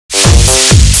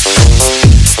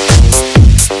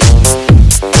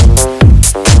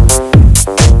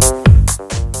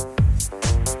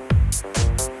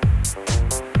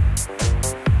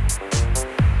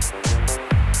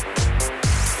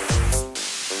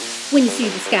When you see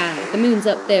the sky, the moon's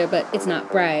up there, but it's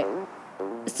not bright.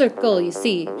 A circle, you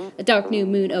see, a dark new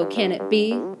moon, oh, can it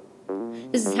be?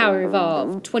 This is how we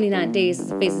revolve, 29 days as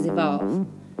the phases evolve.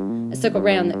 A circle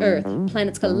round the earth,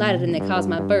 planets collided and they caused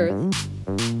my birth.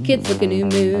 Kids look a new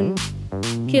moon,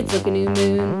 kids look a new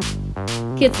moon,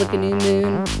 kids look a new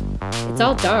moon. It's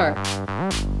all dark.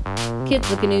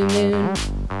 Kids look a new moon,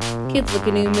 kids look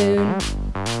a new moon,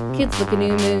 kids look a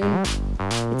new moon.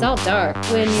 It's all dark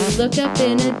when you look up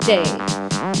in a day.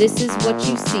 This is what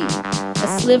you see,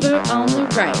 a sliver on the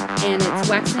right, and it's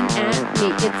waxing at me.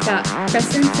 It's got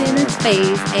crescents in its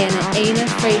phase, and it ain't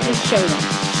afraid to show them,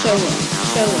 show them,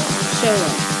 show them, show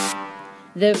them.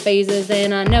 Their phases,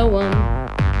 and I know them.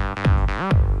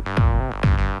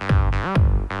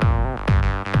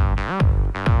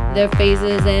 Their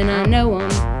phases, and I know them.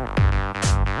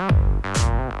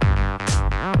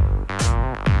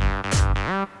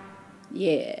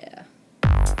 Yeah.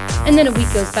 And then a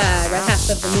week goes by, right half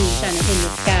of the moon shining in the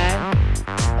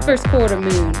sky. A first quarter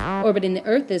moon, orbiting the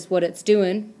earth is what it's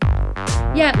doing.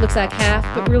 Yeah, it looks like half,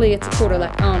 but really it's a quarter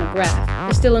like on a graph.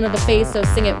 There's still another phase, so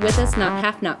sing it with us. Not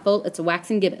half, not full, it's a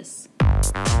waxing gibbous.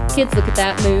 Kids look at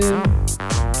that moon.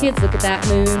 Kids look at that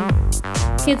moon.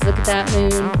 Kids look at that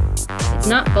moon. It's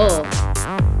not full.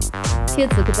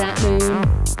 Kids look at that moon.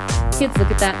 Kids look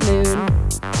at that moon.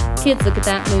 Kids look at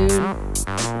that moon.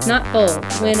 It's not full.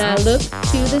 When I look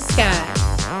to the sky,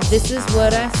 this is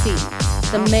what I see.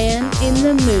 The man in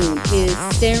the moon is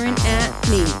staring at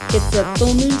me. It's a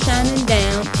full moon shining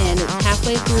down, and it's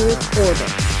halfway through its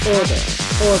orbit. Orbit,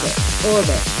 orbit,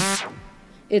 orbit.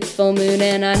 It's full moon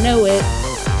and I know it.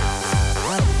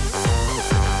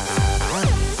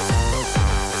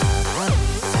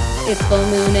 It's full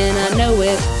moon and I know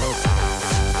it.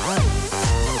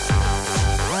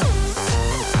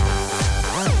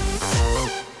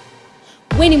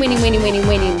 Winnie, winnie, winnie, winnie,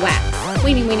 winnie, wax.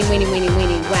 Winnie, winnie, winnie, winnie,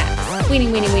 winnie, wax.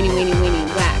 Winnie, winnie, winnie, winnie, winnie,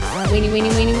 wax. Winnie, winnie,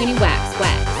 winnie, winnie, wax,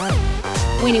 wax.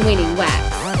 Winnie, winnie,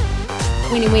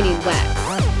 wax. Winnie, winnie, wax.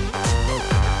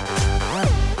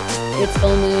 It's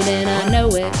full moon and I know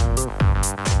it.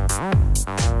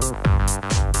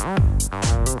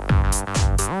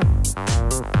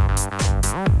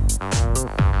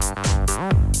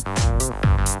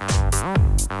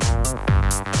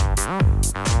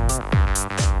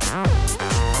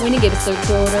 When you get a third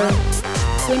quarter,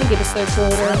 when you get a third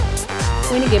quarter,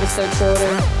 when you get a third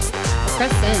quarter,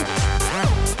 press in.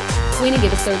 When you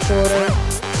get a third quarter,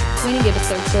 when you get a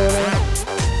third quarter,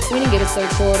 when you get a third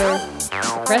quarter,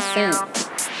 press in.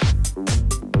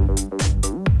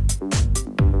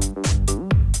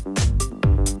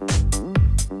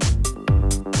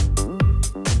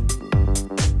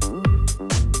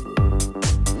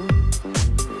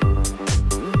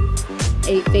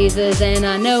 8 phases and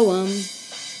I know them.